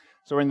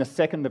So we're in the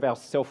second of our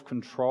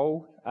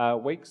self-control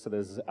weeks, so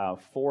there's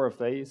 4 of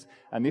these,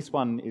 and this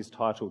one is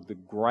titled The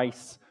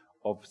Grace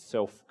of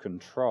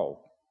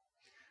Self-Control.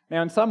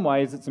 Now, in some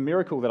ways, it's a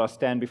miracle that I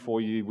stand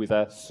before you with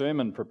a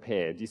sermon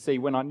prepared. You see,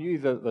 when I knew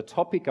that the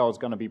topic I was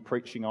going to be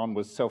preaching on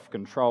was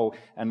self-control,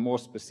 and more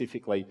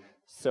specifically,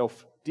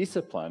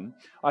 self-discipline,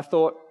 I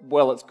thought,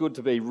 well, it's good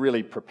to be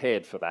really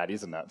prepared for that,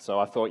 isn't it? So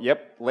I thought,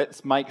 yep,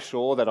 let's make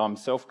sure that I'm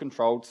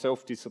self-controlled,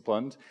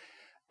 self-disciplined.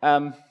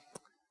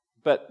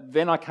 But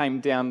then I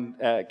came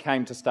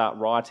to start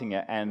writing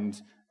it,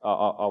 and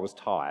I was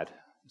tired,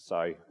 so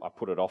I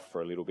put it off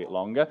for a little bit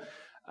longer.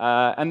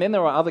 And then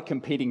there were other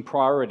competing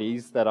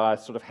priorities that I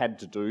sort of had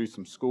to do,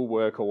 some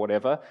schoolwork or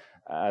whatever,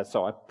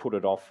 so I put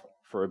it off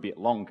for a bit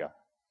longer.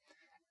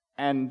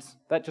 And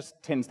that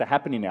just tends to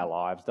happen in our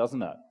lives,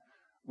 doesn't it?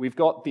 We've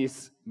got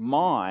this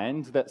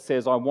mind that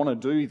says, I want to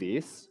do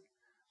this,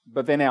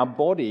 but then our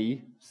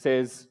body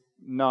says,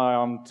 no,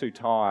 I'm too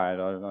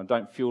tired, I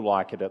don't feel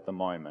like it at the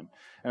moment.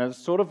 And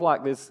it's sort of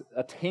like there's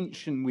a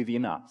tension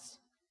within us.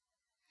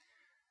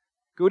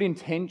 Good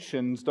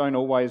intentions don't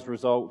always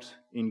result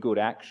in good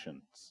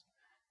actions.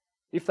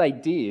 If they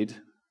did,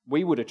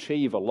 we would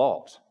achieve a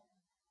lot.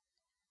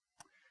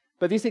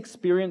 But this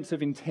experience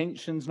of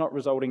intentions not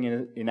resulting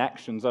in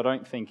actions, I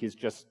don't think is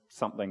just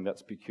something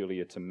that's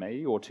peculiar to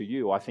me or to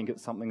you. I think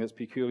it's something that's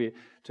peculiar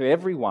to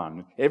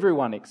everyone.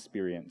 Everyone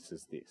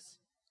experiences this.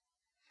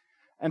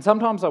 And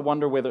sometimes I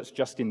wonder whether it's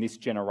just in this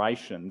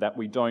generation that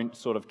we don't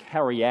sort of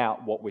carry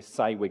out what we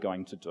say we're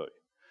going to do.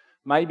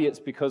 Maybe it's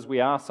because we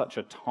are such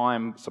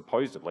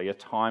supposedly a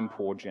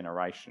time-poor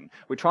generation.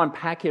 We try and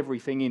pack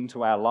everything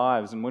into our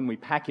lives, and when we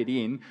pack it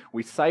in,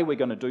 we say we're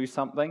going to do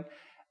something,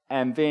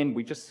 and then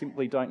we just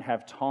simply don't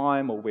have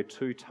time or we're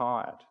too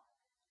tired.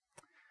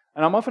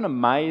 And I'm often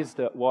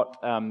amazed at what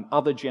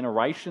other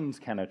generations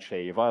can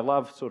achieve. I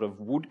love sort of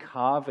wood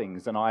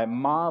carvings, and I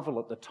marvel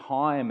at the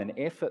time and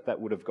effort that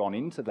would have gone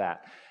into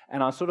that.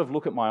 And I sort of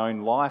look at my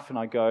own life and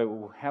I go,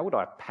 well, how would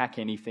I pack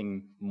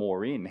anything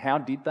more in? How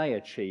did they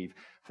achieve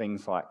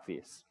things like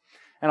this?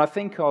 And I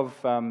think of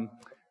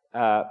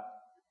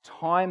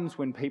times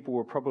when people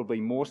were probably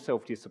more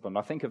self-disciplined.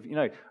 I think of,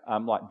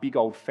 like big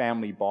old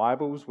family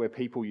Bibles where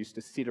people used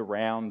to sit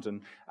around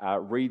and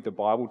read the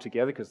Bible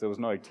together because there was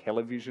no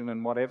television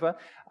and whatever,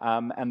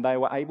 and they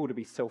were able to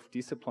be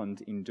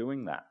self-disciplined in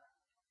doing that.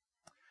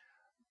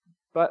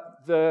 But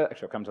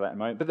actually, I'll come to that in a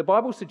moment. But the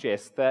Bible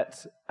suggests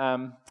that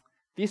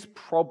this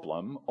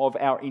problem of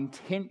our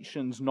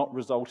intentions not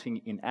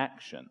resulting in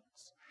actions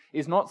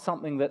is not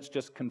something that's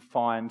just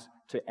confined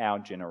to our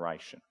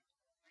generation.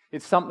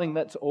 It's something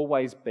that's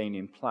always been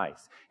in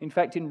place. In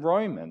fact, in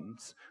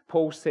Romans,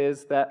 Paul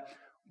says that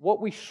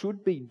what we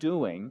should be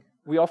doing,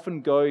 we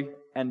often go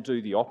and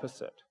do the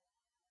opposite.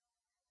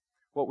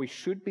 What we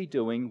should be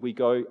doing, we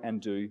go and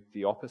do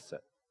the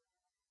opposite.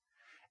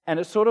 And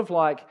it's sort of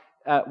like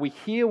we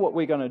hear what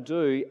we're going to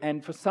do,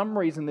 and for some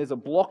reason there's a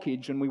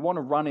blockage and we want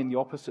to run in the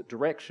opposite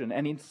direction.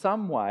 And in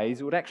some ways,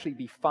 it would actually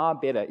be far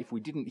better if we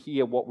didn't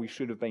hear what we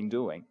should have been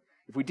doing.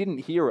 If we didn't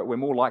hear it, we're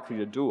more likely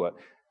to do it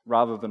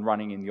rather than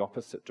running in the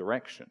opposite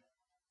direction.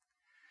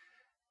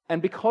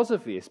 And because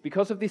of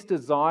this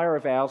desire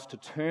of ours to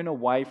turn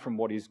away from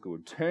what is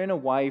good, turn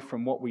away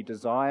from what we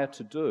desire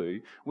to do,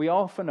 we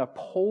often are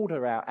appalled at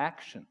our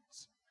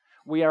actions.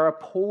 We are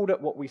appalled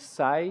at what we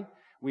say,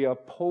 we are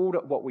appalled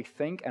at what we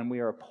think, and we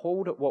are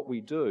appalled at what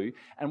we do,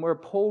 and we're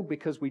appalled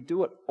because we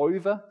do it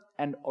over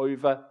and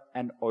over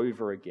and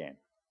over again.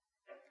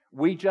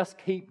 We just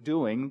keep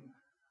doing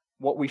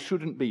what we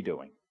shouldn't be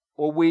doing,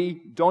 or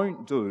we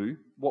don't do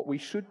what we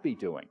should be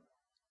doing.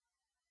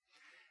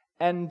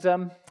 And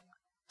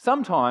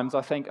sometimes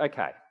I think,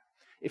 okay,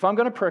 if I'm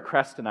going to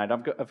procrastinate,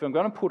 if I'm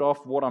going to put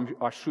off what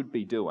I should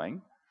be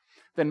doing,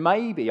 then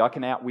maybe I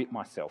can outwit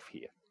myself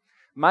here.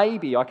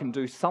 Maybe I can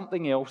do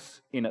something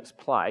else in its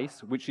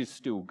place, which is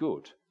still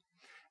good.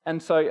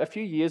 And so a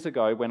few years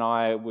ago, when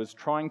I was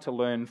trying to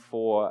learn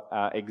for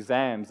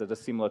exams at a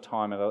similar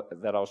time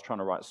that I was trying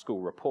to write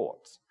school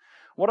reports,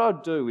 what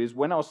I'd do is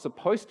when I was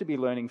supposed to be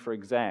learning for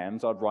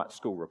exams, I'd write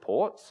school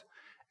reports.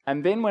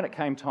 And then when it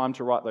came time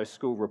to write those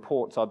school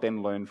reports, I'd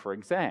then learn for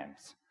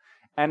exams.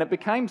 And it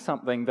became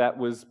something that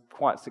was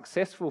quite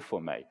successful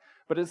for me.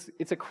 But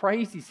it's a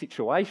crazy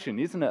situation,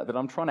 isn't it? That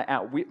I'm trying to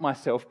outwit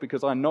myself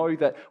because I know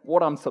that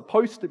what I'm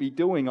supposed to be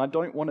doing, I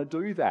don't want to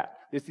do that.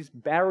 There's this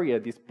barrier,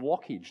 this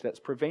blockage that's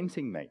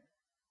preventing me.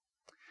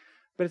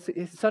 But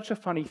it's such a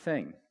funny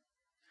thing.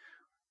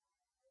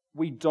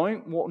 We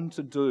don't want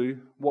to do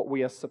what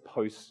we are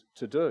supposed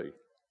to do.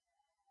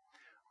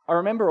 I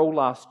remember all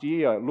last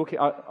year,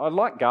 I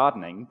like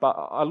gardening, but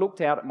I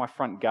looked out at my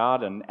front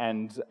garden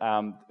and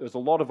there was a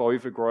lot of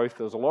overgrowth,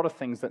 there was a lot of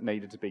things that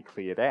needed to be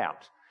cleared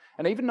out.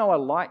 And even though I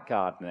like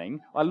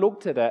gardening, I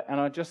looked at it and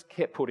I just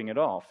kept putting it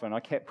off, and I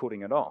kept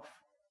putting it off.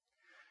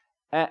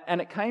 And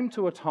it came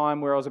to a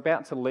time where I was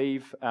about to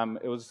leave,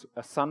 it was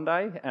a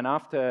Sunday, and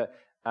after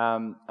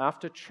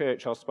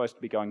church I was supposed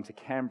to be going to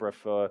Canberra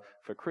for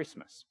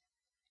Christmas.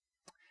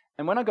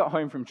 And when I got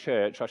home from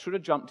church, I should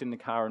have jumped in the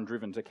car and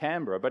driven to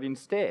Canberra, but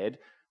instead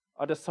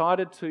I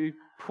decided to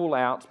pull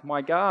out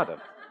my garden.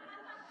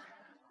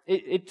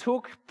 It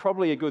took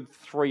probably a good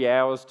 3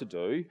 hours to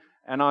do,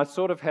 and I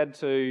sort of had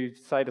to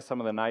say to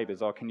some of the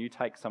neighbours, can you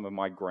take some of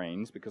my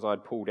greens, because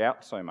I'd pulled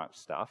out so much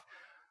stuff.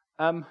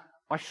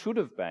 I should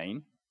have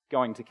been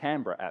going to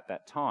Canberra at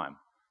that time,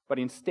 but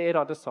instead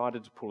I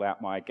decided to pull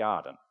out my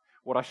garden.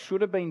 What I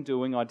should have been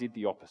doing, I did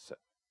the opposite.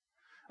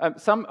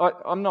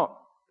 I'm not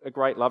a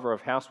great lover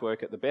of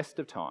housework at the best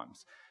of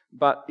times,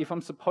 but if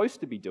I'm supposed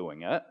to be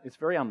doing it, it's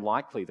very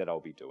unlikely that I'll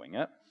be doing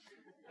it.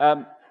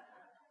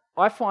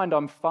 I find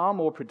I'm far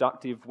more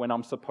productive when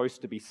I'm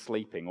supposed to be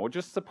sleeping, or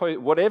just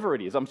whatever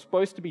it is, I'm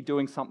supposed to be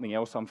doing something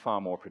else, I'm far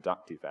more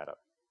productive at it.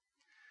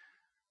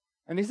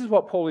 And this is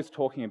what Paul is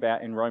talking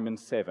about in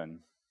Romans 7.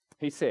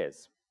 He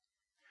says,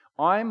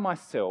 I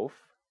myself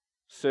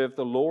serve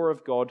the law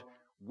of God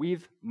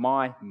with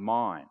my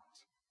mind,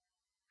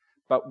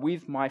 but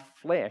with my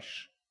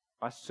flesh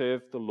I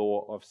serve the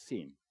law of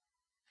sin.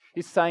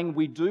 He's saying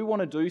we do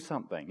want to do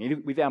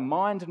something. With our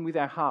mind and with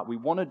our heart, we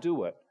want to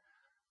do it,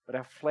 but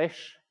our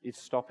flesh is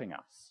stopping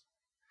us.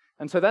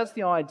 And so that's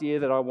the idea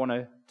that I want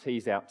to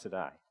tease out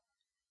today.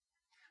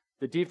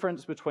 The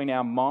difference between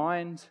our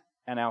mind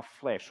and our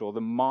flesh, or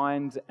the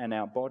mind and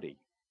our body.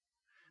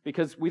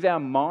 Because with our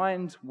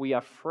mind, we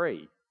are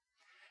free.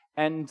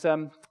 And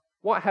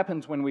what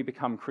happens when we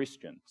become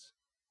Christians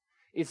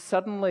is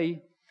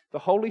suddenly the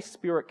Holy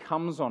Spirit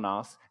comes on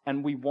us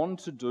and we want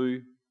to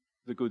do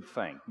the good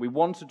thing. We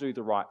want to do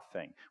the right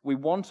thing. We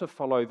want to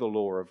follow the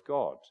law of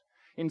God.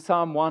 In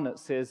Psalm 1 it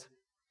says,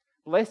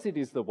 blessed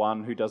is the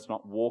one who does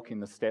not walk in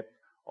the step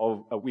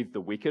with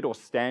the wicked, or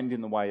stand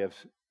in the way of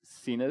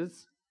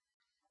sinners.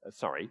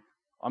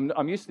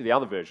 I'm used to the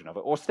other version of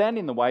it. Or stand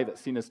in the way that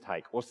sinners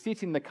take, or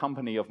sit in the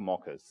company of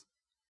mockers.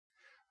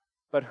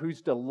 But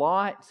whose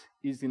delight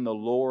is in the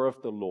law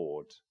of the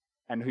Lord,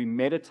 and who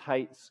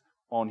meditates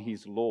on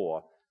his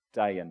law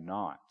day and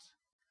night.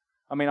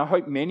 I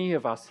hope many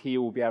of us here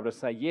will be able to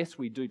say, yes,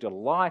 we do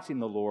delight in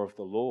the law of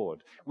the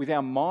Lord. With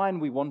our mind,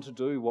 we want to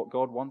do what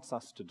God wants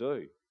us to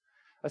do.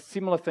 A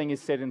similar thing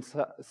is said in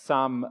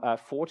Psalm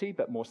 40,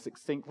 but more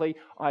succinctly,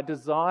 I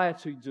desire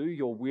to do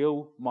your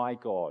will, my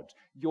God.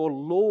 Your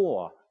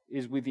law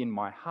is within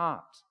my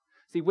heart.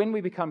 See, when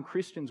we become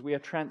Christians, we are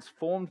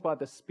transformed by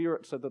the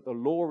Spirit so that the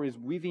law is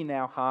within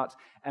our heart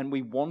and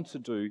we want to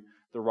do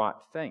the right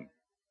thing.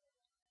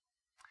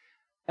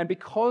 And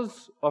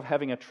because of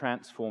having a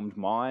transformed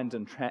mind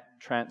and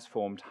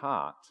transformed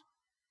heart,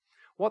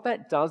 what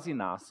that does in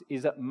us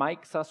is it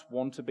makes us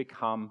want to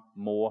become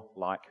more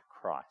like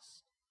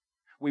Christ.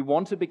 We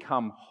want to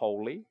become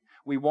holy.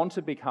 We want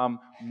to become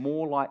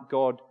more like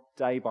God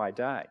day by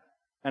day.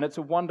 And it's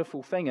a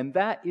wonderful thing. And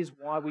that is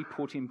why we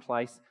put in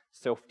place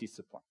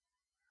self-discipline.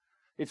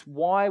 It's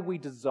why we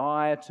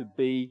desire to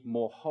be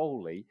more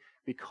holy,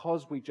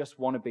 because we just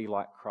want to be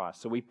like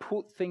Christ. So we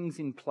put things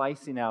in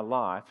place in our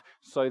life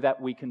so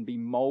that we can be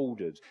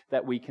molded,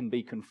 that we can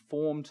be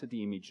conformed to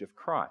the image of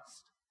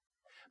Christ.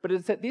 But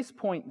it's at this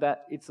point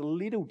that it's a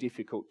little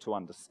difficult to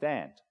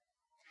understand.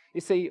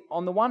 You see,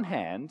 on the one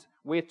hand,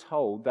 we're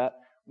told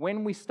that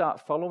when we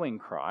start following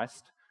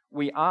Christ,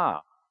 we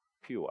are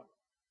pure.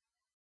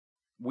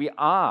 We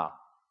are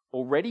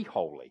already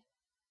holy.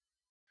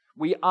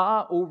 We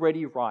are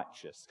already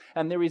righteous.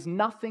 And there is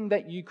nothing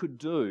that you could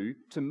do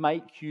to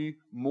make you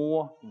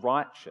more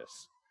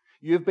righteous.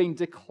 You have been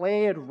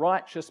declared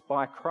righteous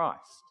by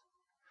Christ.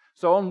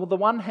 So on the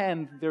one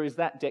hand, there is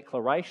that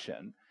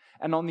declaration.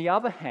 And on the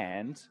other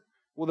hand,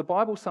 the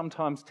Bible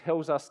sometimes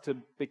tells us to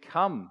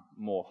become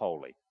more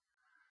holy,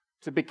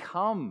 to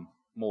become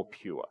more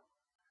pure,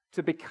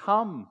 to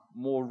become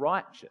more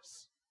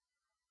righteous.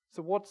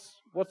 So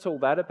what's all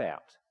that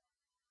about?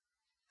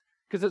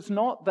 Because it's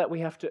not that we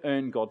have to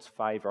earn God's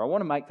favour. I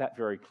want to make that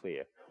very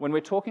clear. When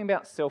we're talking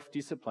about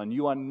self-discipline,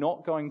 you are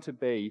not going to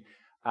be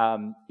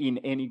in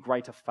any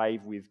greater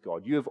favour with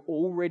God. You have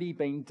already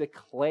been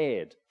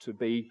declared to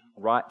be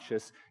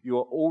righteous. You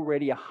are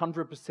already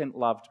 100%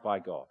 loved by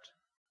God.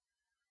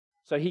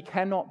 So he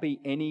cannot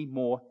be any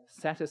more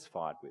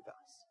satisfied with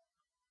us.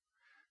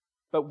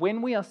 But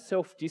when we are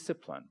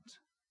self-disciplined,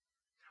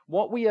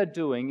 what we are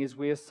doing is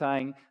we are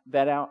saying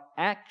that our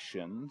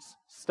actions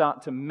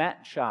start to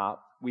match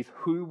up with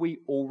who we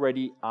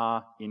already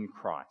are in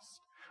Christ.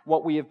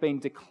 What we have been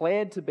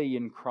declared to be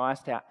in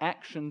Christ, our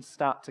actions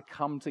start to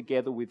come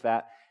together with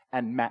that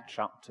and match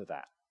up to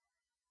that,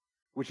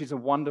 which is a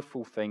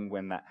wonderful thing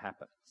when that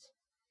happens.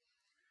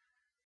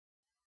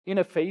 In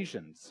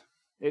Ephesians,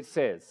 it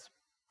says,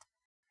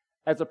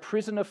 as a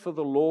prisoner for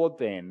the Lord,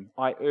 then,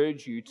 I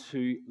urge you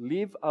to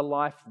live a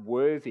life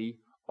worthy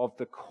of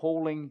the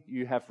calling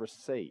you have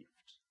received.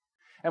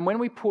 And when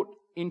we put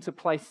into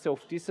place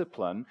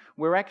self-discipline,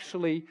 we're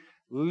actually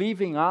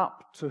living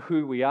up to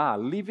who we are,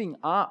 living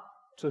up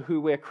to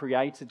who we're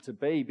created to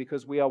be,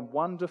 because we are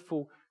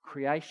wonderful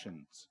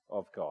creations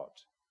of God.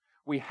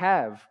 We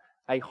have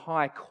a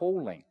high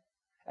calling,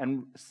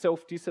 and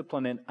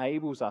self-discipline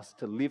enables us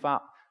to live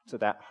up to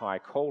that high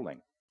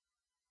calling.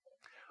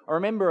 I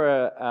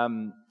remember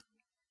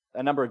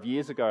a number of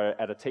years ago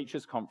at a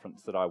teachers'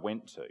 conference that I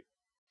went to,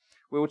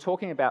 we were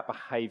talking about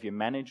behaviour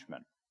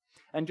management.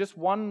 And just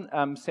one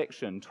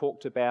section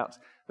talked about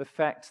the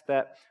fact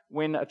that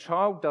when a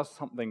child does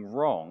something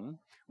wrong,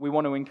 we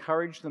want to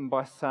encourage them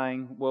by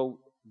saying, well,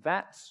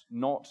 that's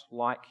not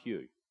like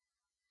you.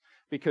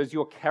 Because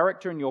your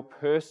character and your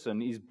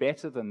person is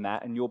better than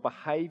that, and your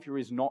behaviour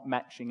is not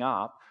matching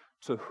up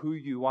to who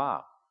you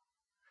are.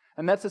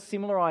 And that's a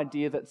similar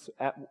idea that's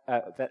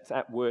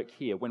at work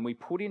here. When we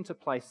put into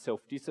place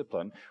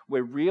self-discipline,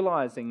 we're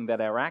realising that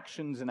our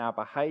actions and our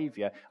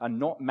behaviour are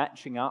not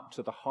matching up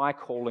to the high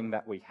calling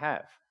that we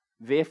have.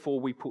 Therefore,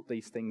 we put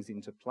these things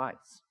into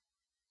place.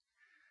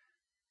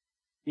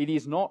 It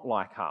is not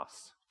like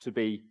us to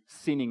be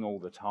sinning all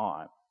the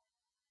time,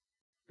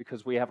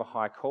 because we have a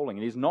high calling.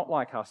 It is not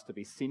like us to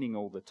be sinning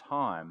all the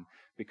time,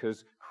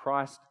 because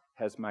Christ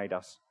has made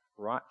us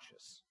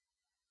righteous.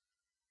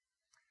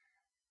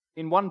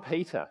 In 1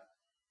 Peter,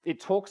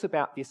 it talks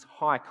about this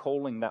high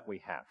calling that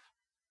we have.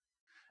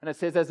 And it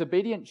says, as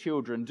obedient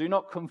children, do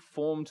not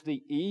conform to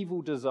the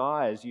evil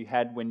desires you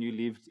had when you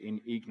lived in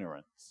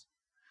ignorance.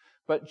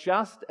 But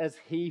just as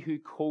he who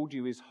called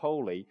you is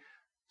holy,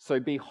 so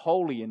be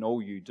holy in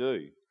all you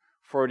do.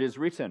 For it is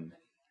written,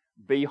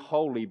 be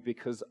holy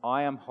because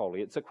I am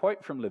holy. It's a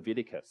quote from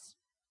Leviticus.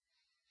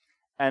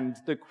 And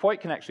the quote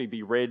can actually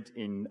be read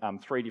in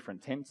 3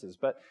 different tenses.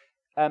 But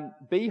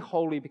be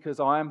holy because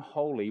I am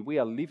holy. We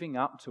are living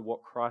up to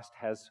what Christ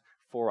has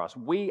for us.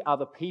 We are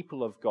the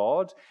people of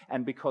God,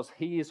 and because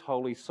he is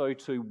holy, so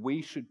too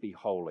we should be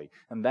holy.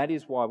 And that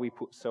is why we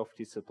put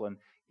self-discipline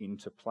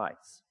into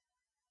place.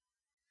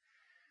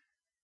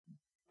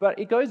 But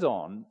it goes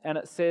on and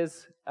it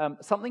says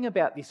something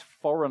about this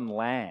foreign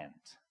land.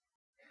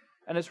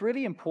 And it's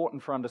really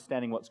important for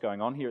understanding what's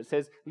going on here. It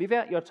says, live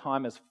out your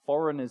time as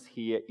foreigners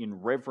here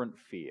in reverent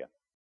fear.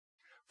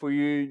 For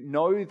you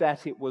know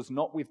that it was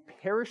not with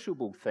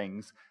perishable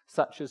things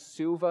such as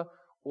silver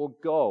or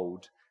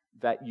gold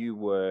that you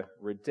were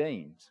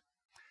redeemed.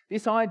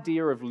 This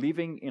idea of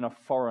living in a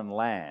foreign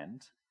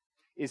land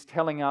is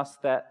telling us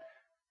that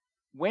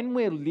when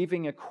we're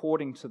living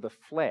according to the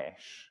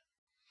flesh,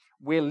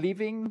 we're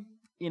living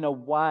in a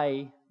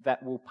way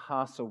that will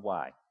pass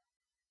away.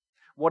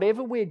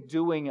 Whatever we're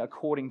doing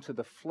according to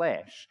the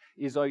flesh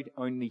is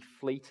only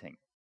fleeting.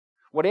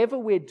 Whatever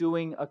we're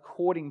doing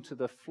according to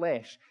the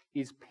flesh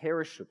is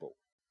perishable.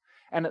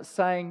 And it's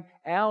saying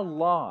our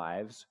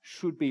lives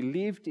should be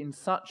lived in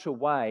such a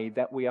way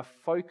that we are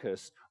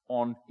focused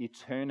on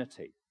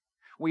eternity.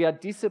 We are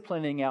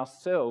disciplining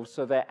ourselves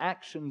so that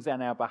actions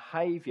and our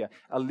behaviour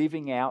are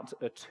living out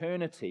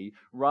eternity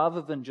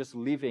rather than just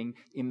living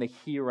in the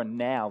here and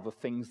now, the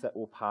things that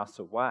will pass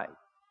away.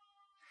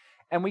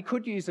 And we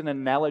could use an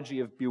analogy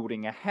of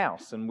building a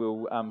house, and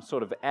we'll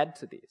sort of add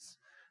to this.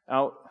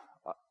 Now,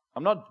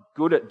 I'm not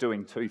good at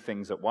doing 2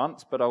 things at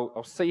once, but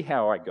I'll see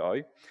how I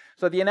go.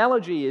 So the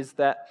analogy is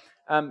that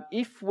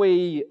if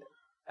we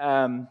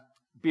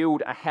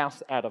build a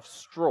house out of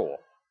straw,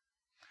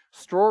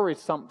 straw is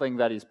something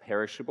that is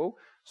perishable.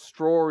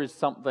 Straw is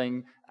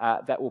something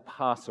that will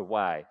pass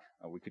away.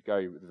 We could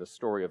go with the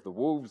story of the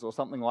wolves or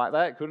something like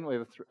that, couldn't we?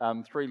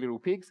 3 little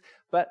pigs.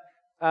 But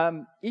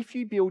if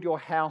you build your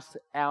house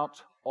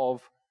out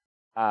of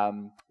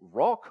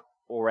rock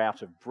or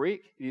out of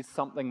brick, it is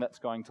something that's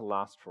going to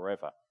last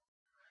forever.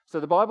 So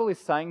the Bible is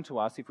saying to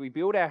us, if we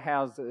build our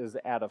houses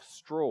out of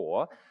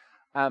straw,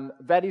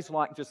 that is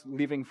like just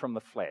living from the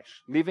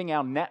flesh, living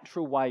our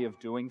natural way of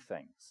doing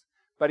things.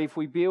 But if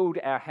we build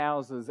our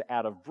houses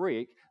out of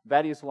brick,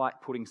 that is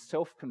like putting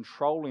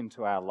self-control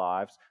into our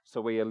lives,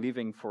 so we are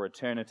living for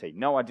eternity.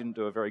 No, I didn't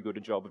do a very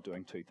good job of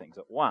doing 2 things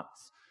at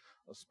once.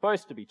 I was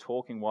supposed to be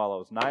talking while I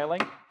was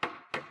nailing.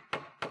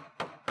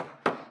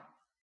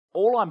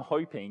 All I'm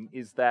hoping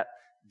is that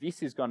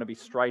this is going to be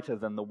straighter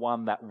than the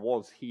one that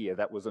was here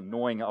that was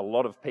annoying a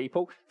lot of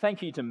people.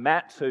 Thank you to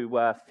Matt who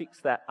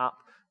fixed that up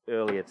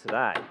earlier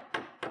today.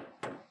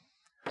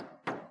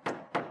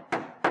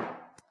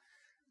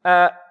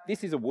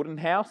 This is a wooden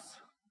house.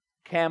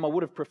 Cam, I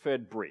would have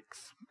preferred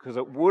bricks because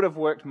it would have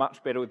worked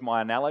much better with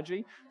my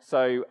analogy.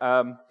 So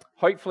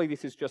hopefully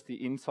this is just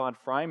the inside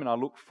frame, and I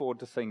look forward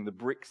to seeing the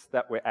bricks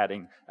that we're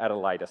adding at a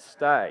later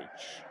stage.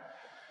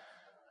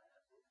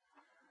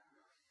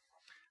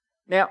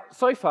 Now,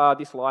 so far,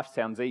 this life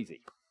sounds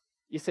easy.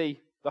 You see,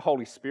 the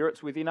Holy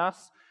Spirit's within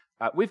us.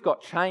 We've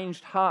got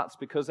changed hearts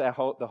because the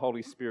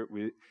Holy Spirit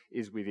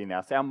is within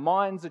us. Our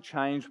minds are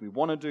changed. We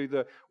want to do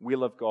the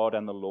will of God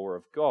and the law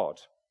of God.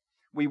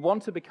 We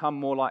want to become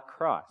more like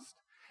Christ.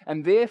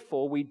 And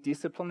therefore, we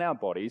discipline our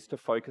bodies to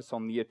focus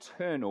on the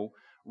eternal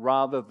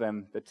rather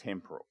than the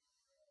temporal.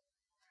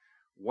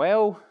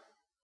 Well,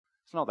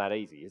 it's not that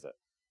easy, is it?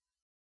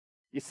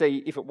 You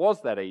see, if it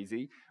was that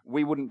easy,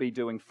 we wouldn't be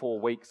doing 4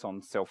 weeks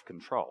on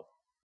self-control.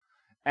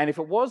 And if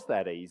it was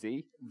that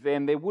easy,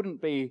 then there wouldn't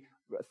be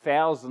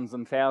thousands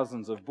and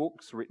thousands of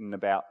books written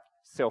about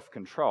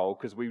self-control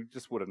because we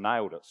just would have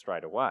nailed it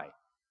straight away.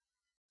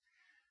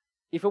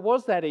 If it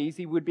was that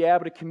easy, we'd be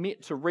able to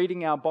commit to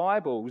reading our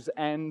Bibles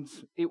and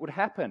it would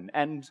happen.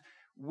 And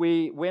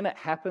when it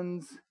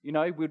happens,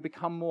 we'd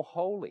become more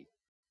holy.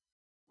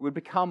 We'd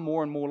become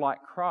more and more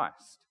like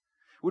Christ.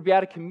 We'd be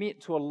able to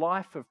commit to a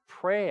life of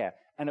prayer,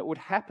 and it would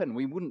happen.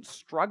 We wouldn't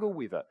struggle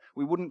with it.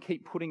 We wouldn't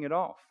keep putting it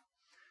off.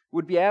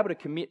 We'd be able to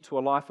commit to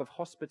a life of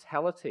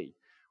hospitality,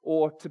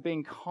 or to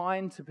being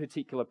kind to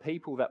particular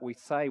people that we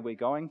say we're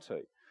going to.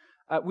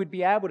 We'd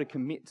be able to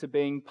commit to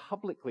being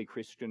publicly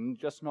Christian,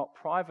 just not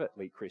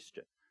privately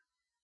Christian.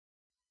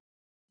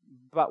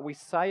 But we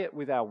say it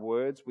with our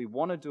words, we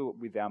want to do it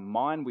with our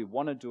mind, we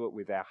want to do it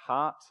with our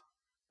heart,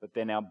 but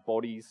then our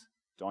bodies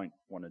don't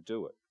want to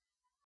do it.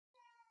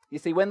 You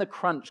see, when the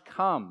crunch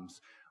comes,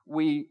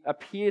 we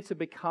appear to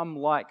become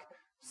like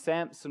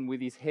Samson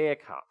with his hair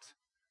cut,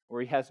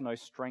 where he has no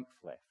strength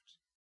left.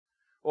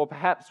 Or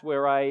perhaps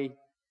we're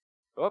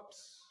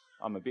oops,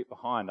 I'm a bit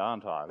behind,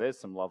 aren't I? There's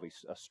some lovely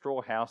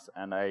straw house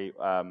and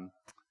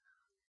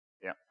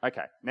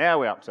okay, now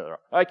we're up to the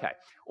right. Okay.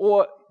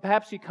 Or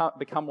perhaps you can't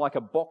become like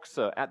a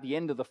boxer at the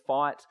end of the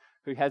fight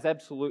who has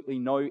absolutely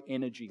no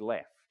energy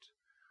left.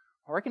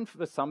 I reckon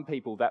for some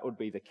people that would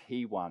be the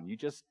key one. You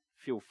just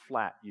feel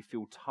flat, you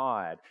feel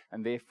tired,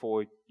 and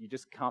therefore you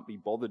just can't be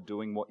bothered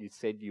doing what you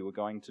said you were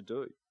going to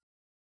do.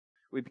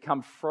 We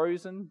become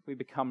frozen, we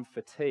become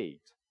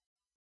fatigued.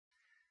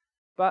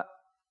 But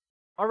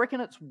I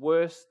reckon it's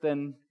worse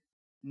than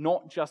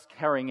not just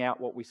carrying out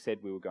what we said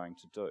we were going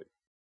to do.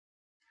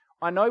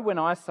 I know when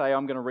I say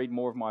I'm going to read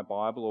more of my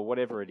Bible or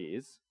whatever it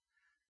is,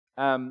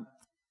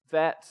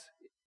 that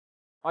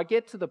I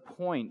get to the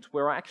point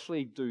where I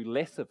actually do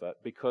less of it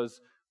because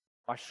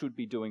I should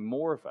be doing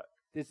more of it.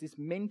 There's this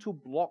mental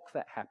block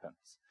that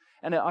happens.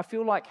 And I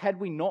feel like had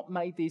we not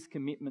made these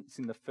commitments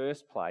in the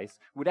first place,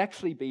 we'd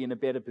actually be in a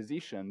better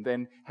position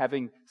than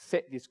having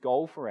set this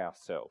goal for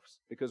ourselves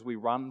because we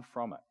run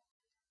from it.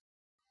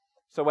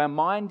 So our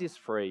mind is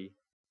free,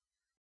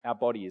 our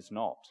body is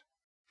not.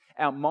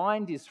 Our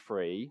mind is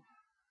free,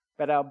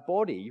 but our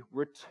body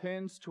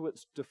returns to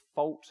its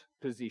default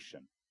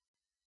position.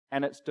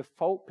 And its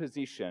default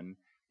position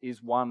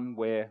is one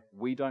where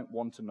we don't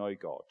want to know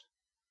God.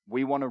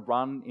 We want to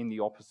run in the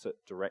opposite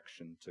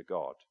direction to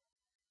God.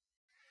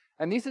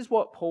 And this is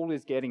what Paul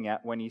is getting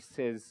at when he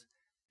says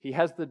he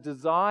has the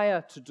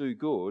desire to do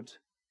good,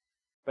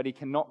 but he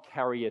cannot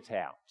carry it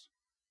out.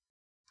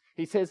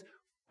 He says,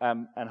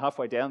 and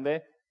halfway down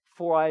there,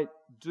 "For I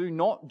do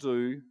not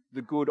do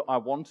the good I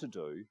want to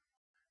do,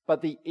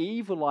 but the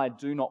evil I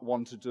do not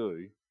want to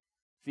do,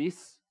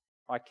 this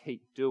I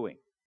keep doing."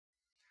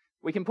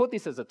 We can put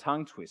this as a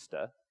tongue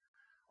twister.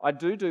 I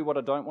do what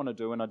I don't want to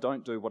do, and I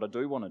don't do what I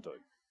do want to do.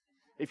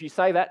 If you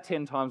say that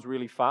 10 times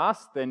really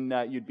fast, then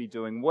you'd be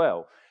doing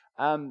well.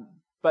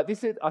 But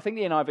I think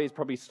the NIV is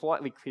probably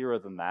slightly clearer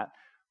than that.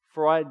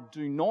 For I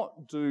do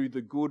not do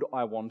the good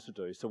I want to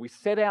do. So we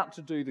set out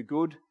to do the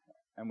good,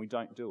 and we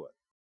don't do it.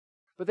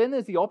 But then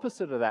there's the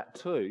opposite of that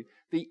too.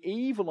 The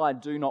evil I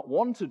do not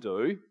want to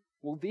do,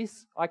 well,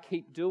 this I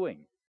keep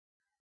doing.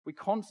 We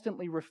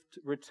constantly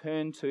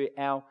return to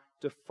our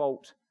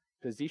default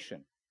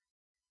position.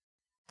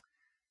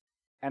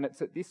 And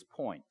it's at this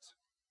point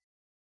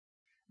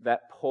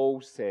that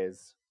Paul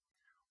says,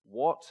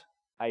 "What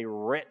a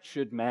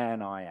wretched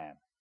man I am.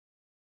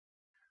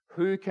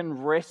 Who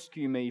can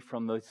rescue me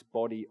from this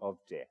body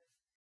of death?"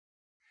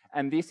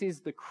 And this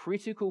is the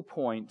critical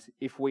point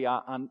if we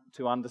are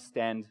to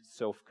understand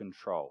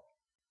self-control.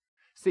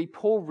 See,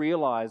 Paul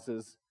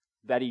realizes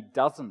that he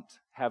doesn't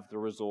have the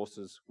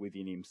resources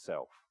within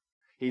himself.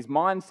 His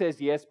mind says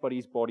yes, but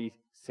his body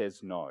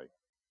says no.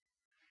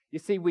 You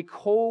see, we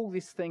call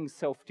this thing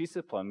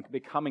self-discipline,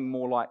 becoming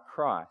more like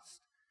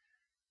Christ.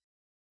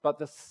 But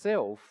the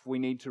self, we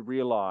need to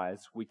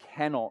realize we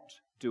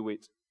cannot do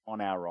it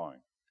on our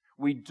own.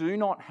 We do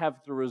not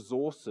have the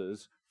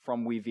resources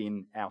from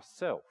within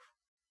ourselves.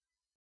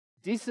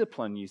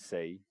 Discipline, you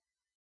see,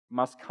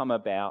 must come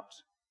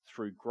about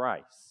through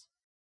grace.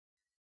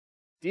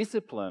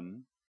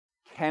 Discipline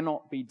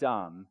cannot be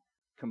done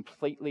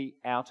completely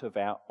out of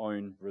our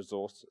own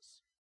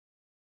resources.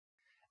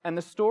 And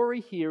the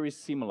story here is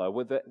similar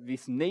with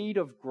this need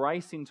of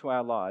grace into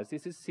our lives.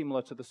 This is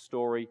similar to the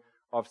story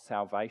of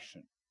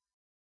salvation.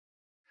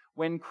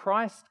 When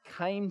Christ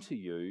came to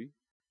you,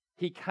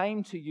 he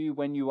came to you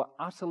when you were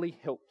utterly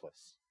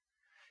helpless.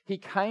 He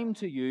came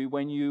to you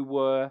when you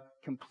were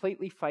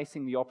completely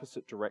facing the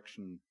opposite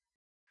direction.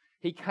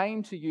 He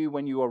came to you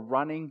when you were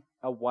running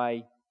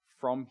away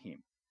from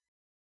him.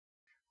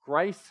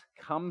 Grace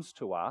comes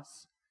to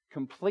us,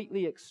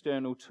 completely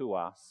external to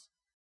us,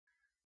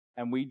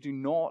 and we do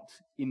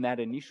not, in that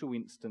initial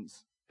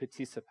instance,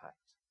 participate.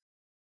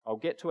 I'll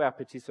get to our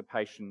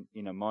participation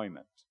in a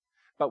moment.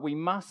 But we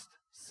must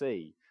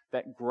see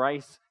that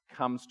grace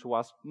comes to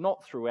us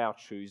not through our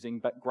choosing,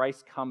 but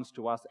grace comes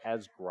to us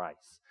as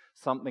grace,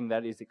 something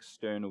that is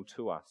external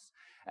to us.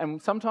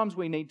 And sometimes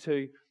we need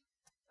to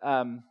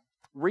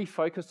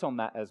refocus on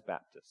that as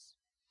Baptists.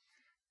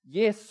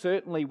 Yes,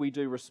 certainly we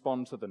do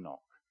respond to the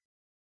knock.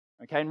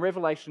 Okay, in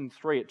Revelation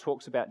 3, it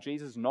talks about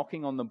Jesus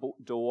knocking on the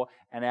door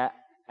and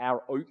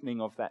our opening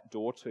of that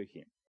door to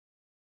him.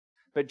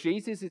 But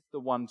Jesus is the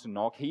one to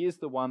knock. He is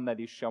the one that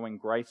is showing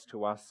grace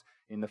to us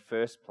in the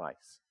first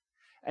place.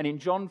 And in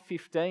John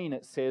 15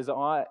 it says,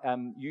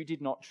 you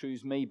did not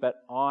choose me, but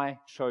I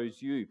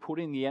chose you,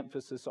 putting the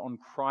emphasis on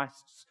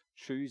Christ's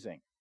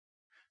choosing.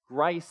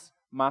 Grace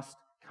must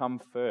come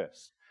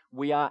first.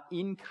 We are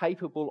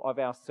incapable of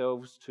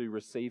ourselves to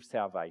receive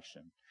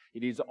salvation.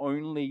 It is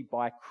only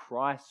by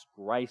Christ's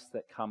grace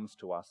that comes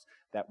to us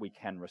that we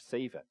can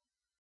receive it.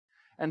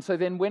 And so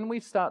then when we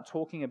start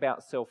talking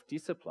about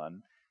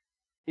self-discipline,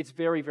 it's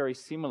very, very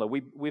similar.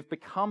 We've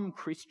become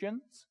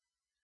Christians,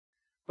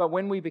 but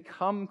when we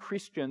become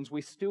Christians,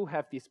 we still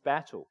have this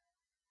battle.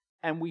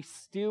 And we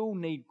still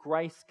need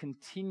grace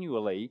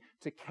continually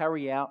to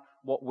carry out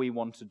what we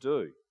want to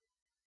do.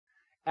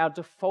 Our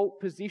default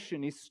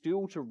position is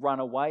still to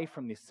run away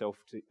from this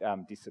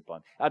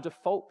self-discipline. Our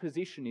default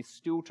position is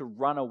still to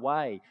run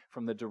away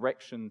from the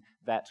direction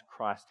that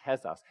Christ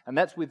has us. And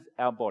that's with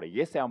our body.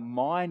 Yes, our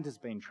mind has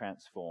been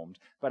transformed,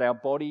 but our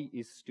body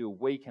is still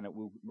weak, and it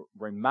will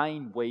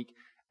remain weak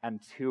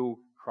until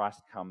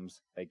Christ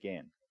comes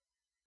again.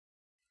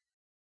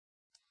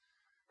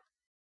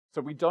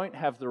 So we don't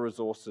have the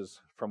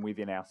resources from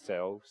within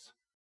ourselves.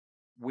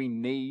 We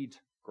need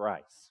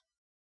grace.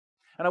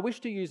 And I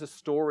wish to use a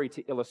story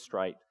to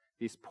illustrate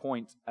this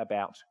point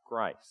about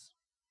grace.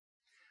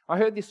 I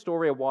heard this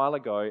story a while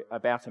ago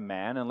about a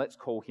man, and let's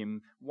call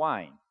him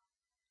Wayne.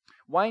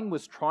 Wayne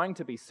was trying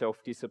to be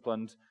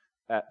self-disciplined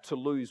to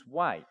lose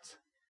weight.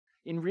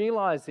 In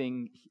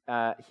realizing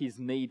his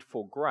need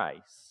for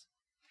grace,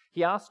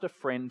 he asked a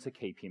friend to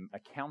keep him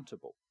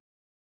accountable.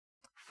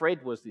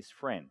 Fred was this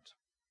friend.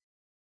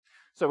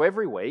 So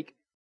every week,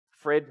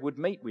 Fred would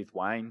meet with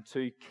Wayne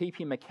to keep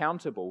him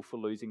accountable for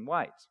losing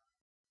weight.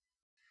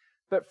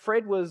 But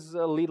Fred was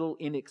a little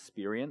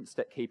inexperienced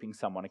at keeping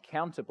someone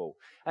accountable.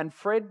 And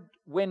Fred,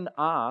 when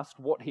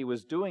asked what he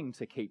was doing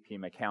to keep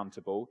him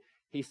accountable,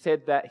 he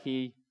said that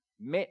he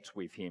met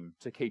with him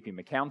to keep him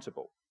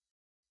accountable.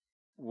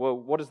 Well,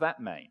 what does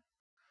that mean?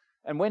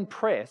 And when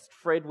pressed,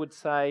 Fred would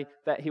say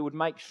that he would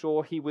make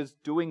sure he was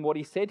doing what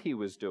he said he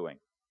was doing,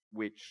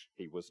 which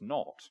he was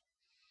not.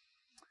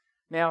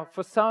 Now,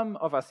 for some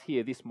of us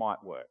here, this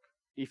might work.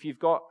 If you've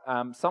got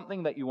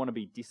something that you want to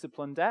be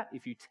disciplined at,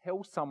 if you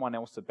tell someone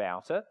else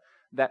about it,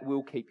 that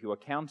will keep you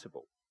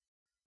accountable.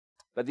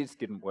 But this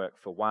didn't work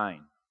for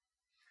Wayne.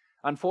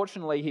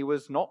 Unfortunately, he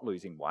was not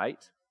losing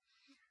weight.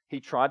 He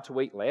tried to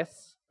eat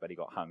less, but he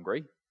got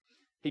hungry.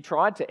 He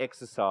tried to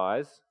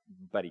exercise,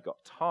 but he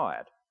got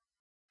tired.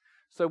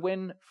 So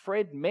when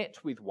Fred met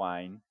with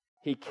Wayne,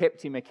 he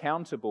kept him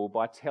accountable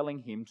by telling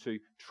him to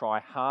try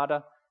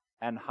harder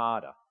and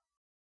harder.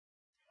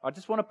 I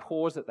just want to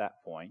pause at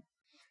that point.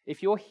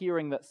 If you're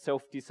hearing that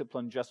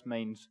self-discipline just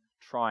means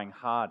trying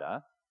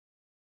harder,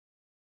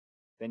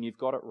 then you've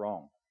got it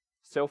wrong.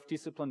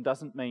 Self-discipline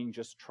doesn't mean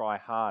just try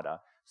harder.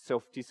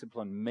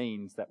 Self-discipline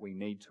means that we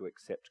need to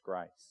accept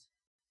grace.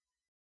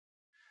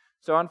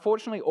 So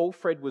unfortunately, all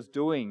Fred was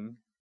doing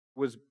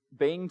was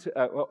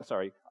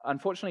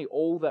unfortunately,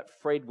 all that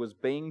Fred was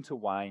being to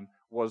Wayne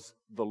was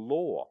the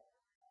law.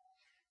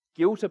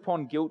 Guilt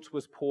upon guilt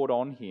was poured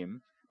on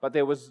him, but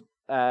it was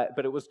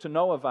to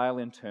no avail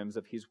in terms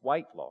of his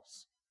weight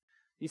loss.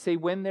 You see,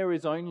 when there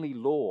is only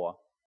law,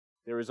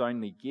 there is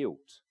only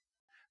guilt.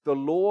 The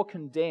law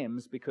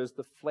condemns because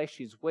the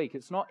flesh is weak.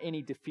 It's not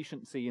any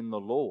deficiency in the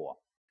law.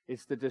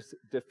 It's the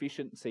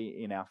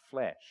deficiency in our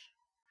flesh.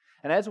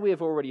 And as we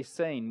have already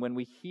seen, when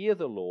we hear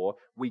the law,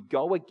 we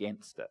go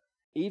against it,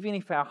 even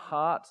if our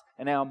heart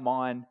and our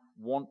mind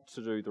want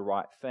to do the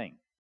right thing.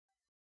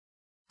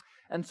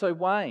 And so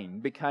Wayne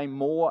became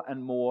more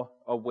and more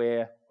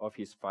aware of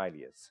his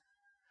failures,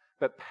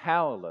 but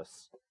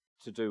powerless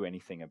to do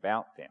anything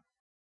about them.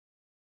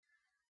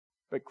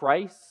 But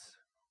grace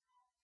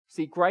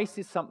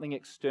is something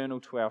external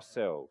to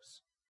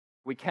ourselves.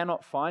 We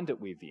cannot find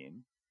it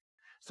within.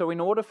 So in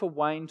order for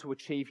Wayne to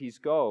achieve his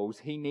goals,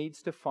 he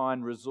needs to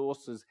find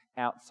resources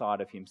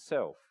outside of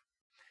himself.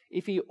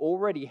 If he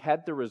already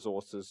had the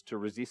resources to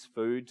resist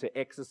food, to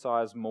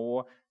exercise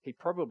more, he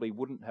probably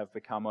wouldn't have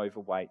become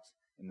overweight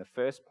in the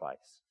first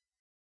place.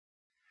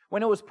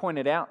 When it was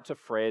pointed out to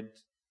Fred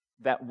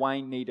that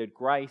Wayne needed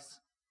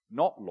grace,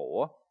 not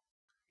law,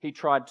 he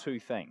tried two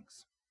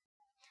things.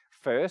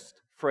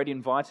 First, Fred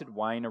invited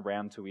Wayne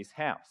around to his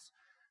house,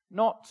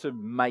 not to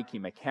make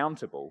him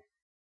accountable,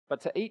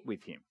 but to eat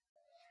with him.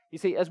 You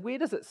see, as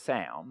weird as it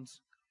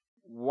sounds,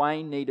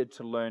 Wayne needed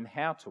to learn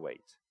how to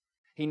eat.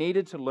 He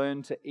needed to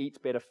learn to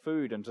eat better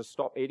food and to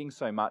stop eating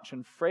so much,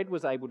 and Fred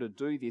was able to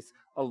do this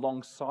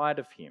alongside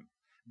of him,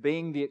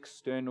 being the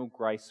external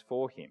grace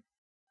for him.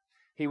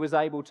 He was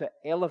able to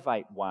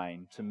elevate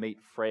Wayne to meet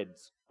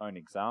Fred's own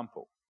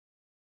example.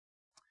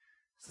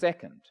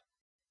 Second,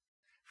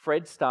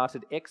 Fred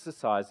started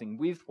exercising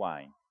with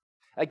Wayne.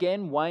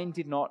 Again, Wayne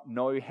did not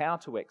know how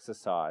to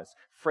exercise.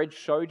 Fred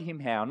showed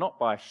him how, not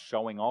by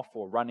showing off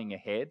or running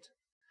ahead,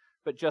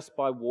 but just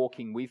by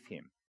walking with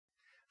him.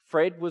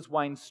 Fred was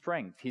Wayne's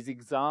strength, his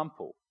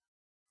example,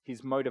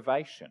 his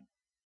motivation.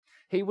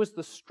 He was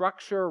the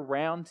structure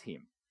around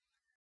him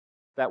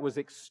that was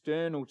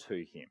external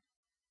to him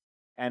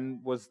and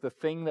was the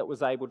thing that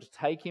was able to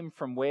take him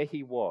from where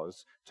he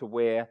was to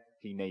where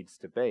he needs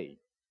to be.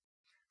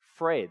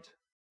 Fred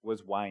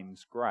was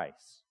Wayne's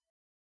Grace.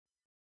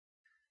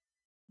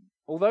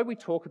 Although we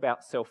talk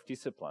about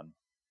self-discipline,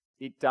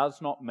 it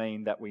does not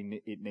mean that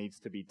it needs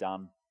to be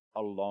done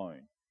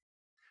alone.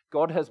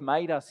 God has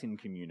made us in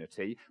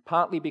community,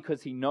 partly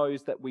because he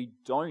knows that we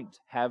don't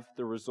have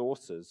the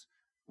resources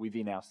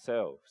within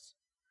ourselves.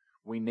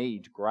 We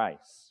need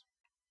grace.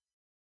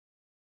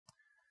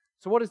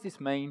 So what does this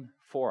mean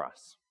for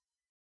us?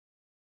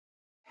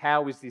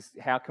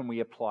 How can we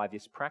apply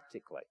this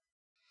practically?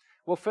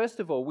 Well, first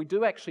of all, we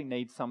do actually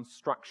need some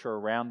structure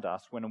around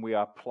us when we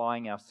are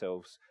applying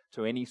ourselves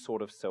to any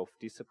sort of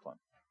self-discipline.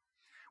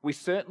 We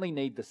certainly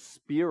need the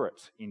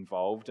Spirit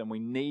involved, and we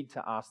need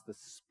to ask the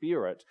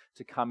Spirit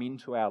to come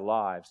into our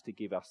lives to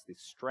give us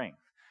this strength.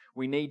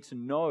 We need to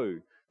know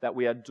that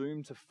we are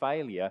doomed to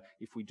failure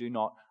if we do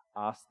not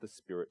ask the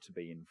Spirit to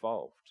be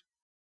involved.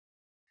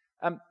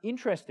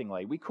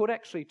 Interestingly, we could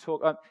actually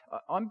talk...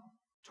 I'm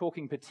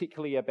talking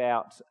particularly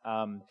about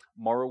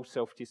moral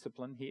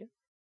self-discipline here.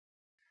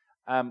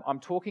 I'm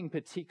talking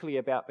particularly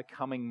about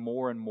becoming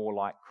more and more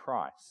like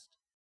Christ.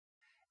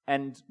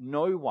 And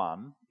no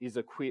one is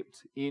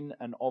equipped in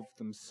and of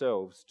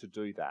themselves to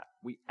do that.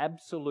 We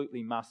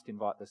absolutely must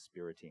invite the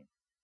Spirit in.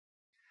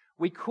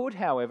 We could,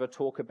 however,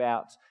 talk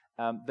about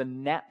a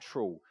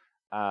natural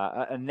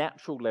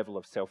level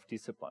of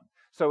self-discipline.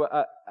 So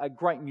a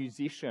great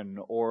musician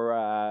or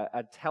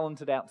a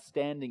talented,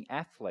 outstanding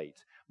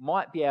athlete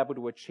might be able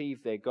to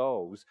achieve their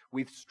goals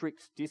with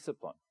strict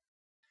discipline.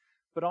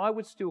 But I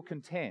would still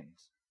contend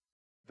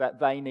that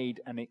they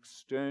need an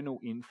external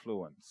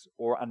influence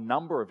or a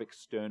number of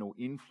external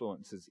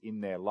influences in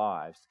their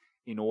lives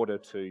in order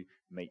to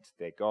meet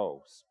their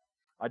goals.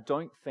 I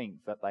don't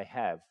think that they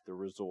have the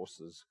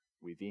resources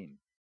within.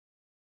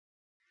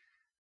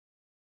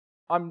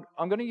 I'm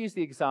going to use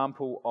the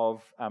example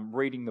of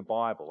reading the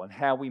Bible and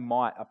how we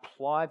might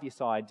apply this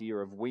idea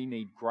of we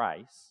need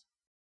grace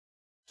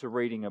to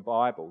reading a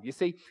Bible. You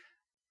see,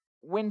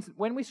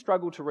 when we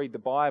struggle to read the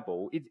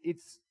Bible,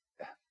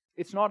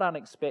 it's not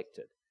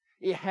unexpected.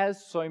 It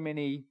has so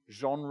many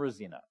genres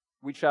in it,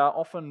 which are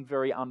often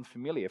very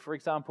unfamiliar. For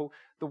example,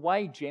 the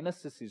way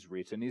Genesis is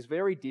written is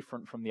very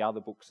different from the other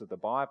books of the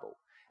Bible.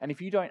 And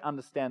if you don't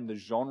understand the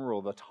genre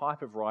or the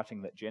type of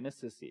writing that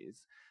Genesis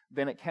is,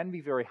 then it can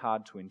be very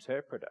hard to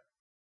interpret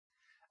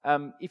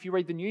it. If you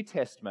read the New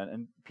Testament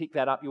and pick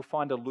that up, you'll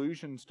find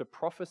allusions to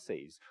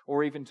prophecies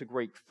or even to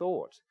Greek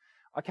thought.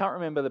 I can't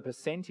remember the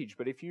percentage,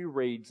 but if you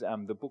read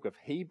the book of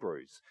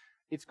Hebrews,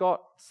 it's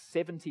got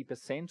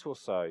 70% or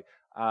so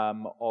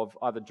of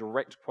either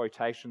direct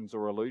quotations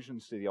or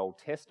allusions to the Old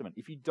Testament.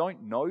 If you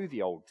don't know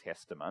the Old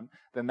Testament,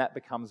 then that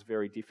becomes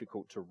very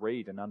difficult to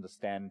read and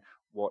understand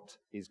what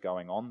is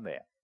going on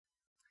there.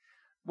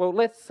 Well,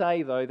 let's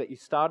say, though, that you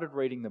started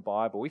reading the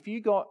Bible. If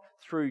you got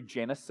through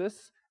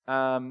Genesis,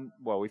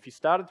 if you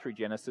started through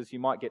Genesis, you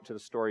might get to the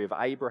story of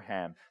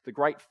Abraham, the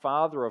great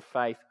father of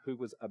faith who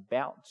was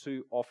about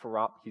to offer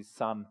up his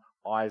son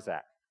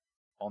Isaac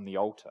on the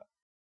altar.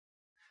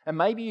 And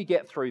maybe you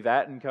get through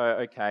that and go,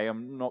 okay,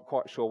 I'm not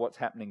quite sure what's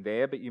happening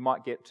there, but you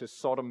might get to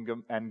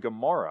Sodom and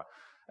Gomorrah.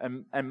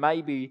 And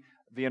maybe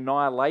the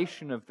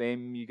annihilation of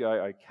them, you go,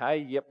 okay,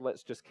 yep,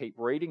 let's just keep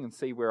reading and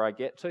see where I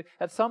get to.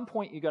 At some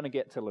point, you're going to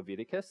get to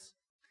Leviticus.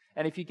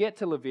 And if you get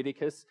to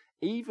Leviticus,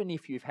 even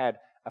if you've had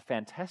a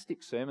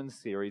fantastic sermon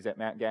series at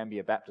Mount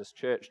Gambier Baptist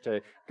Church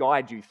to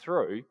guide you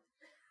through,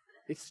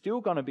 it's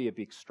still going to be a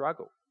big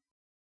struggle.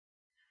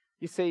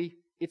 You see,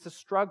 it's a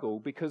struggle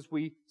because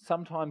we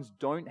sometimes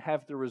don't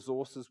have the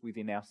resources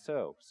within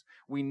ourselves.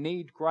 We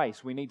need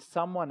grace. We need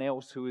someone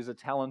else who is a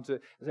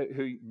talented,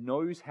 who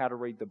knows how to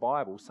read the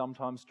Bible,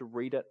 sometimes to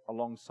read it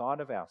alongside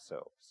of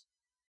ourselves.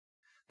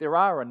 There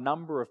are a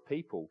number of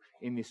people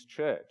in this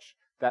church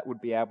that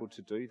would be able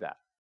to do that.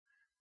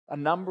 A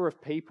number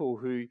of people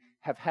who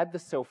have had the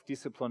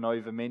self-discipline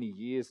over many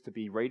years to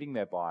be reading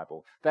their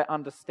Bible, that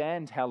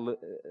understands how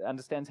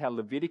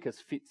Leviticus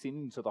fits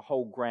into the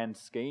whole grand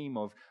scheme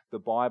of the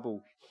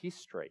Bible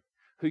history,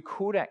 who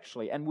could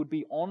actually and would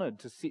be honoured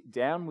to sit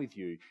down with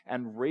you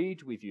and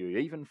read with you,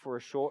 even for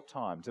a short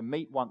time, to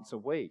meet once a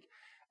week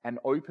and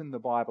open the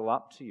Bible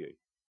up to you.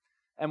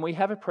 And we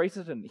have a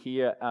precedent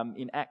here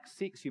in Acts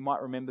 6. You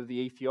might remember the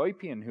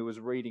Ethiopian who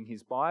was reading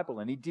his Bible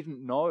and he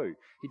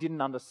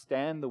didn't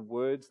understand the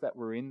words that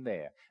were in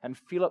there. And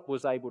Philip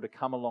was able to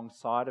come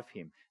alongside of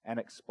him and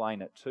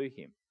explain it to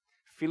him.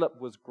 Philip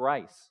was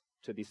grace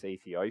to this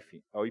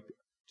Ethiopian.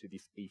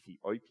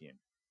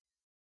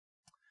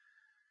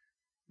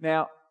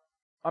 Now,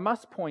 I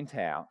must point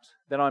out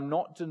that I'm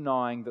not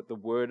denying that the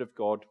Word of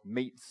God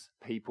meets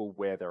people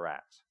where they're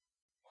at.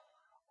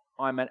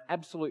 I'm an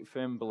absolute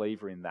firm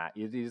believer in that.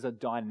 It is a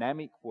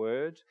dynamic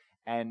word,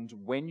 and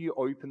when you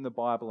open the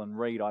Bible and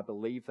read, I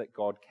believe that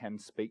God can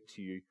speak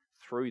to you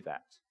through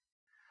that.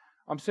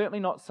 I'm certainly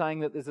not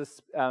saying that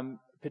there's a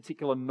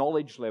particular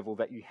knowledge level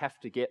that you have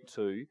to get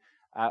to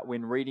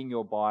when reading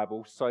your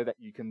Bible so that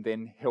you can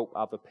then help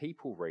other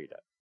people read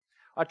it.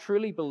 I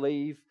truly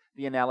believe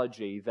the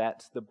analogy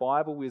that the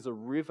Bible is a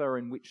river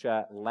in which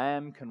a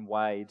lamb can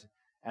wade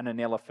and an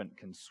elephant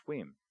can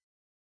swim.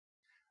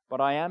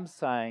 But I am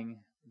saying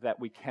that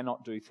we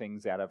cannot do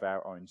things out of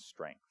our own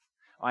strength.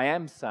 I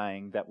am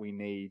saying that we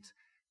need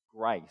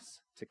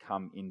grace to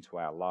come into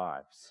our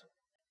lives,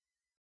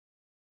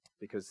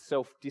 because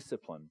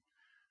self-discipline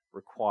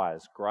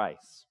requires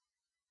grace.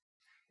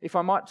 If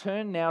I might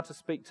turn now to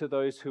speak to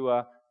those who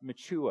are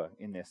mature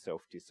in their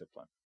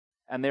self-discipline,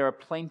 and there are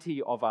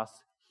plenty of us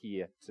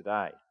here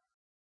today.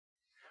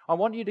 I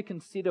want you to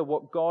consider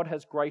what God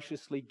has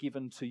graciously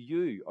given to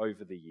you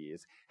over the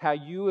years, how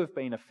you have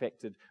been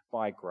affected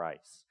by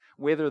grace,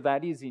 whether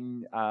that is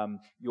in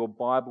your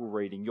Bible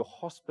reading, your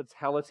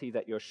hospitality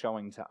that you're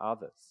showing to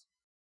others.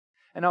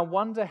 And I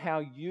wonder how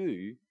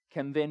you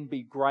can then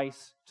be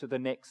grace to the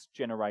next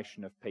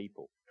generation of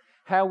people.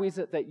 How is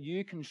it that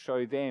you can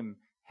show them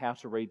how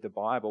to read the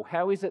Bible?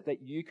 How is it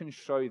that you can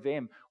show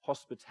them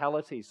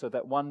hospitality so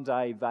that one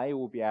day they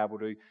will be able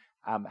to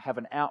have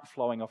an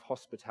outflowing of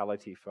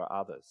hospitality for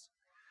others?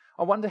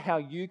 I wonder how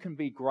you can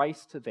be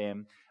grace to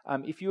them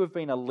if you have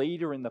been a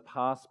leader in the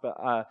past but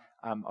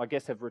I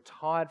guess have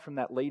retired from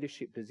that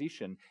leadership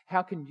position.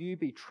 How can you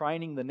be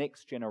training the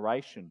next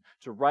generation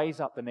to raise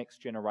up the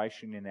next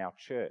generation in our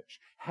church?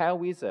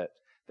 How is it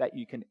that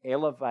you can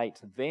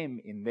elevate them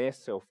in their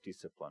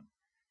self-discipline?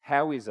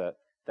 How is it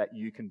that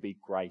you can be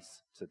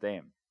grace to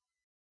them?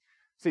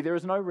 See, there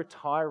is no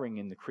retiring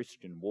in the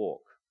Christian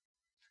walk.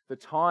 The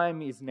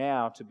time is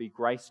now to be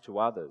grace to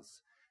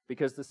others,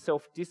 because the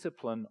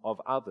self-discipline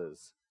of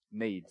others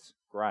needs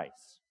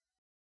grace.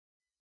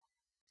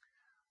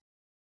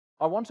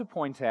 I want to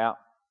point out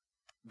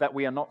that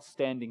we are not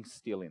standing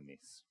still in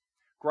this.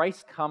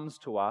 Grace comes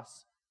to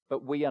us,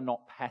 but we are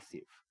not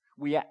passive.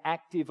 We are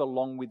active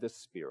along with the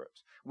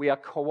Spirit. We are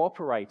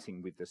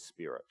cooperating with the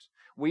Spirit.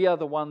 We are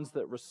the ones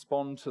that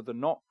respond to the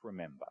knock,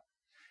 remember.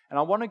 And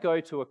I want to go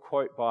to a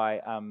quote by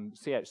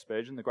C.H.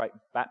 Spurgeon, the great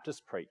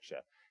Baptist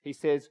preacher. He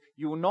says,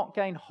 "You will not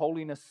gain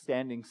holiness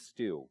standing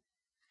still.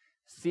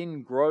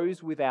 Sin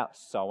grows without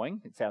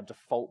sowing." It's our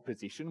default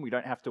position. We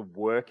don't have to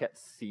work at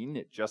sin.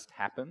 It just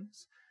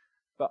happens.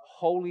 But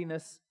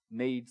holiness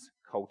needs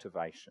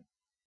cultivation.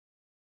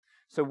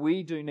 So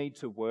we do need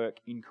to work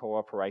in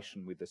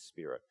cooperation with the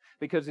Spirit,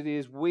 because it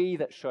is we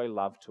that show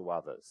love to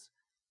others,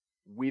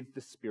 with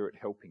the Spirit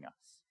helping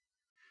us.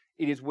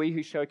 It is we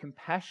who show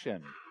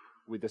compassion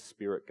with the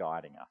Spirit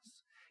guiding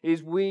us. It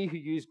is we who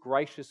use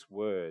gracious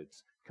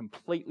words,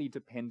 completely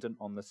dependent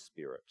on the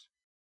Spirit.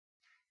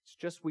 It's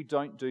just we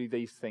don't do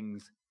these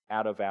things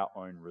out of our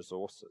own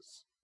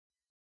resources.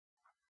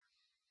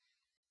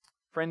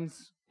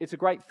 Friends, it's a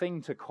great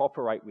thing to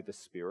cooperate with the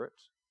Spirit.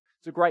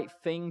 It's a great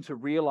thing to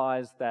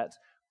realize that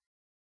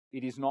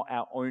it is not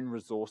our own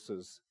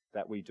resources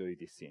that we do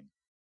this in.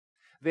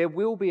 There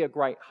will be a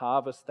great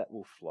harvest that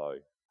will flow,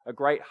 a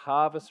great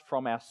harvest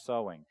from our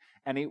sowing,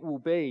 and it will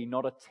be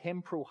not a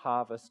temporal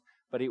harvest,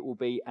 but it will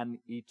be an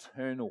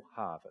eternal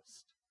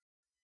harvest.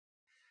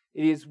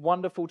 It is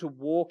wonderful to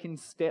walk in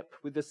step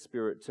with the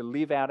Spirit, to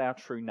live out our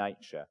true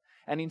nature.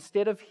 And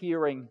instead of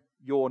hearing,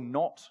 "You're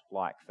not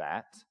like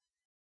that,"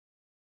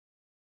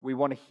 we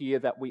want to hear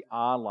that we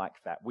are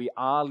like that. We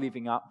are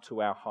living up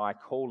to our high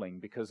calling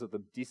because of the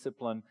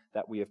discipline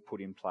that we have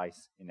put in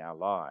place in our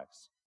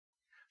lives.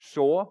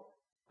 Sure,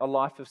 a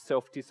life of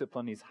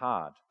self-discipline is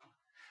hard,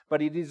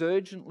 but it is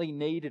urgently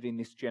needed in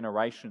this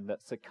generation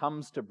that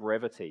succumbs to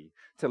brevity,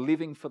 to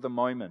living for the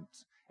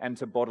moment, and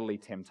to bodily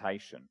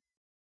temptation.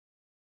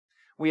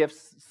 We have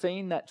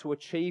seen that to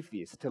achieve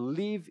this, to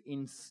live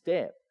in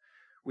step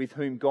with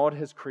whom God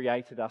has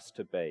created us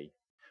to be,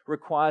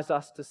 requires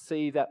us to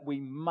see that we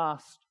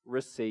must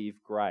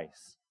receive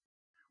grace.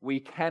 We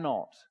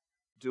cannot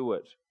do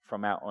it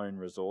from our own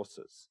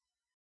resources,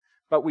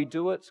 but we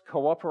do it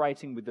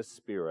cooperating with the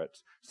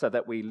Spirit so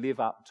that we live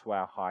up to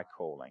our high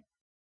calling.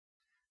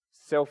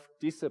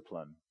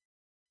 Self-discipline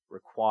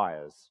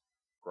requires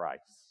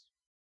grace.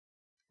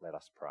 Let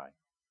us pray.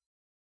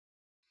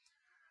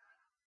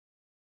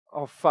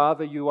 Oh,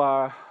 Father, you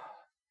are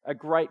a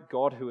great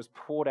God who has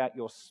poured out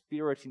your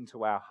Spirit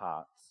into our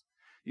hearts.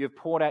 You have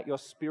poured out your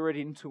Spirit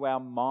into our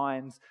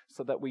minds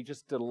so that we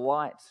just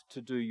delight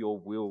to do your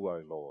will,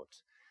 O Lord.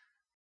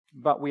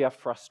 But we are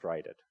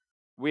frustrated.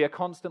 We are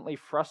constantly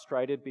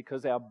frustrated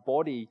because our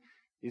body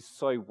is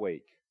so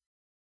weak.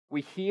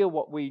 We hear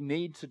what we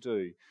need to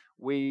do.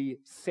 We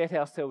set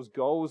ourselves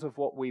goals of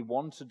what we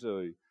want to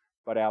do,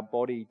 but our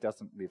body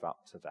doesn't live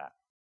up to that.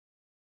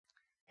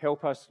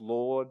 Help us,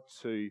 Lord,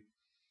 to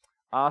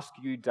ask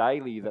you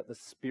daily that the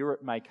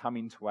Spirit may come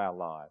into our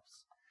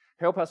lives.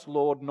 Help us,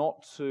 Lord,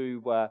 not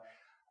to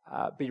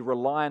be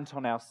reliant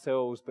on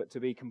ourselves, but to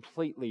be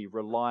completely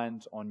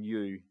reliant on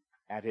you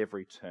at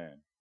every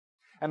turn.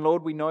 And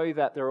Lord, we know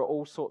that there are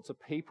all sorts of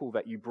people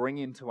that you bring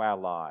into our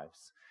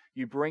lives.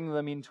 You bring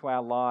them into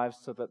our lives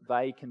so that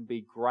they can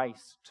be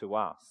grace to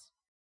us.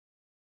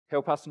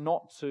 Help us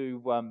not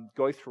to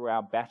go through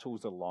our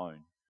battles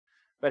alone,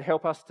 but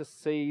help us to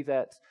see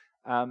that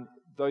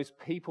those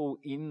people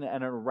in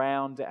and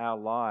around our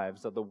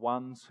lives are the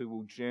ones who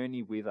will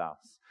journey with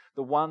us,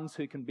 the ones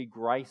who can be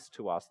grace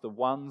to us, the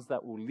ones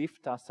that will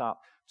lift us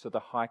up to the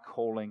high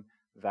calling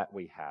that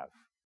we have.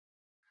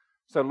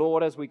 So,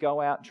 Lord, as we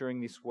go out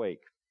during this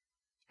week,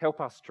 help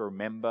us to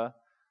remember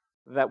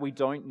that we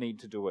don't need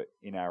to do it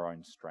in our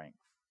own strength,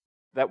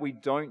 that we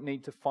don't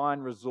need to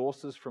find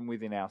resources from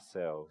within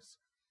ourselves,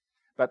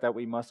 but that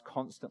we must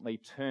constantly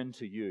turn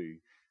to you,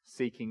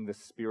 seeking the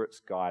Spirit's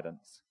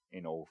guidance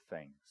in all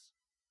things.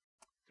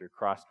 Through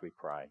Christ we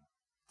pray.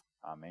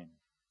 Amen.